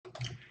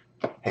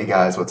Hey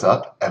guys, what's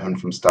up? Evan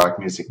from Stock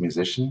Music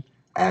Musician,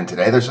 and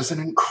today there's just an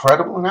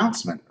incredible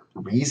announcement.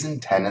 Reason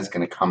 10 is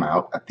going to come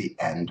out at the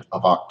end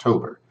of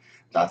October.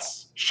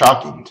 That's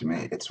shocking to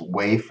me. It's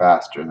way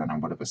faster than I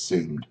would have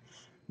assumed.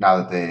 Now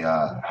that they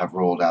have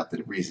rolled out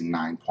the Reason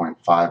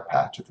 9.5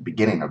 patch at the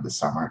beginning of the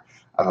summer,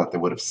 I thought they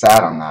would have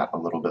sat on that a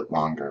little bit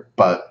longer,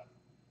 but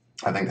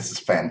I think this is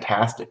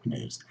fantastic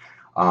news.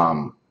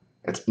 Um,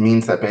 it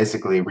means that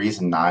basically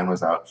Reason 9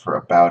 was out for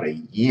about a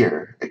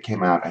year. It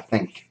came out, I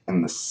think,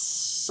 in the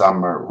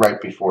summer, right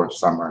before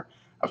summer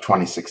of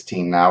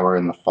 2016. Now we're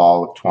in the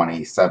fall of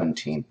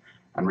 2017,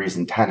 and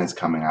Reason 10 is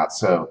coming out.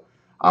 So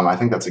I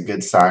think that's a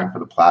good sign for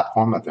the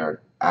platform that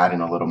they're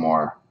adding a little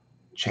more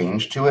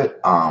change to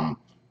it.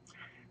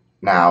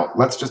 Now,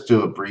 let's just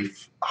do a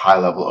brief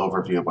high-level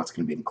overview of what's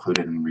going to be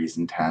included in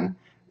Reason 10.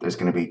 There's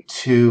going to be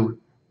two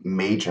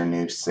major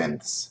new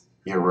synths.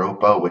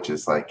 Europa, which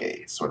is like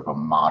a sort of a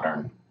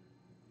modern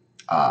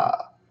uh,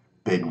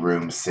 big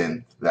room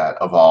synth that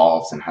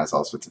evolves and has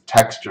all sorts of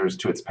textures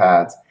to its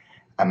pads.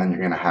 And then you're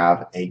going to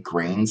have a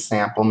grain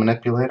sample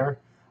manipulator.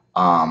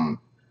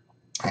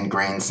 And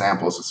grain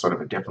samples is sort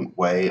of a different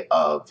way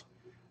of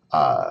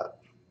uh,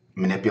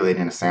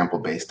 manipulating a sample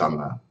based on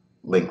the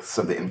lengths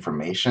of the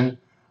information.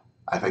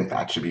 I think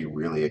that should be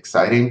really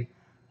exciting.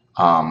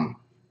 Um,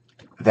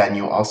 then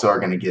you also are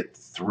going to get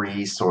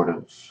three sort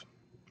of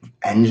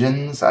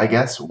engines, I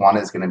guess. One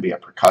is going to be a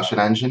percussion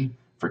engine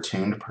for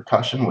tuned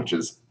percussion, which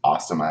is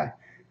awesome.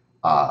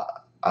 Uh,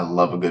 I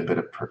love a good bit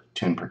of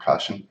tuned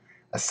percussion.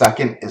 A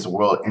second is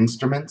world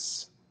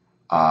instruments,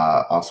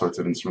 all sorts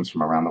of instruments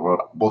from around the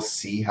world. We'll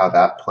see how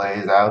that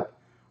plays out.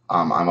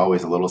 I'm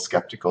always a little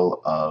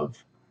skeptical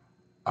of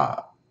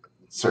uh,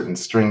 certain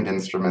stringed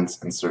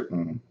instruments and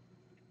certain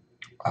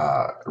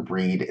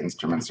reed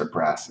instruments or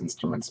brass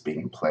instruments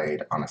being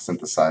played on a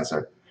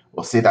synthesizer.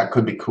 We'll see. That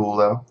could be cool,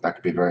 though. That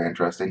could be very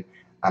interesting.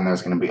 And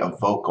there's going to be a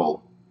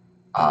vocal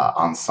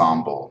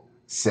ensemble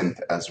synth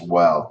as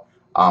well.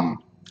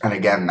 And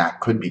again,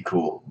 that could be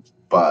cool,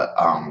 but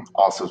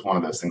also is one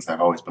of those things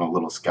I've always been a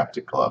little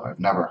skeptical of. I've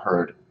never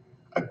heard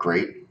I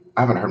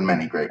haven't heard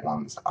many great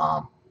ones,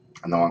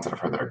 and the ones that I've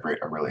heard that are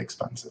great are really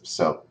expensive.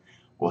 So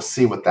we'll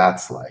see what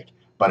that's like.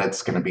 But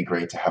it's going to be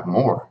great to have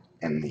more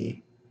in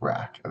the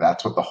rack.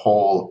 That's what the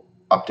whole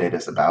update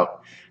is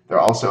about. They're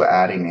also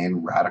adding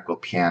in Radical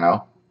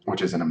Piano,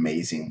 which is an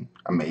amazing,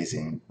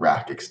 amazing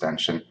rack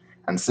extension,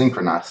 and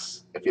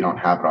synchronous if you don't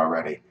have it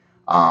already.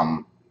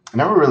 I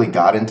never really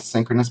got into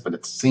synchronous, but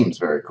it seems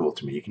very cool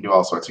to me. You can do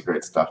all sorts of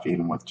great stuff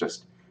even with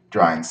just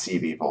drawing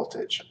CV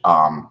voltage.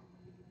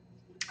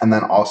 And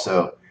then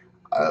also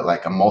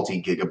like a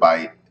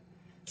multi-gigabyte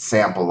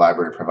sample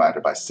library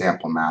provided by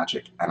Sample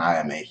Magic, and I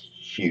am a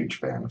huge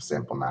fan of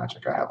Sample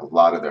Magic. I have a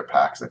lot of their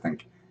packs. I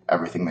think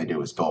everything they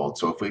do is gold.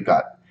 So if we've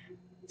got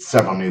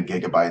several new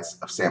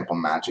gigabytes of Sample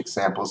Magic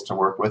samples to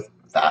work with,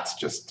 that's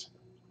just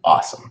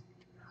awesome.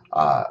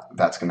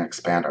 That's going to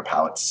expand our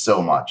palette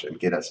so much and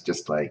get us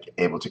just like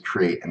able to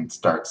create and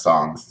start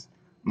songs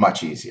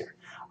much easier.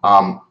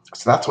 So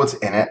that's what's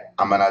in it.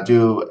 I'm going to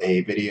do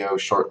a video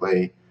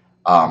shortly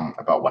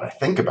about what I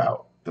think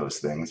about those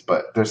things,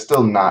 but there's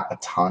still not a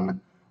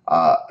ton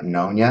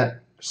known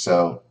yet.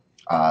 So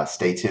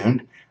stay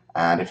tuned.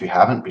 And if you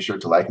haven't, be sure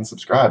to like and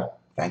subscribe.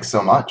 Thanks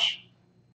so much.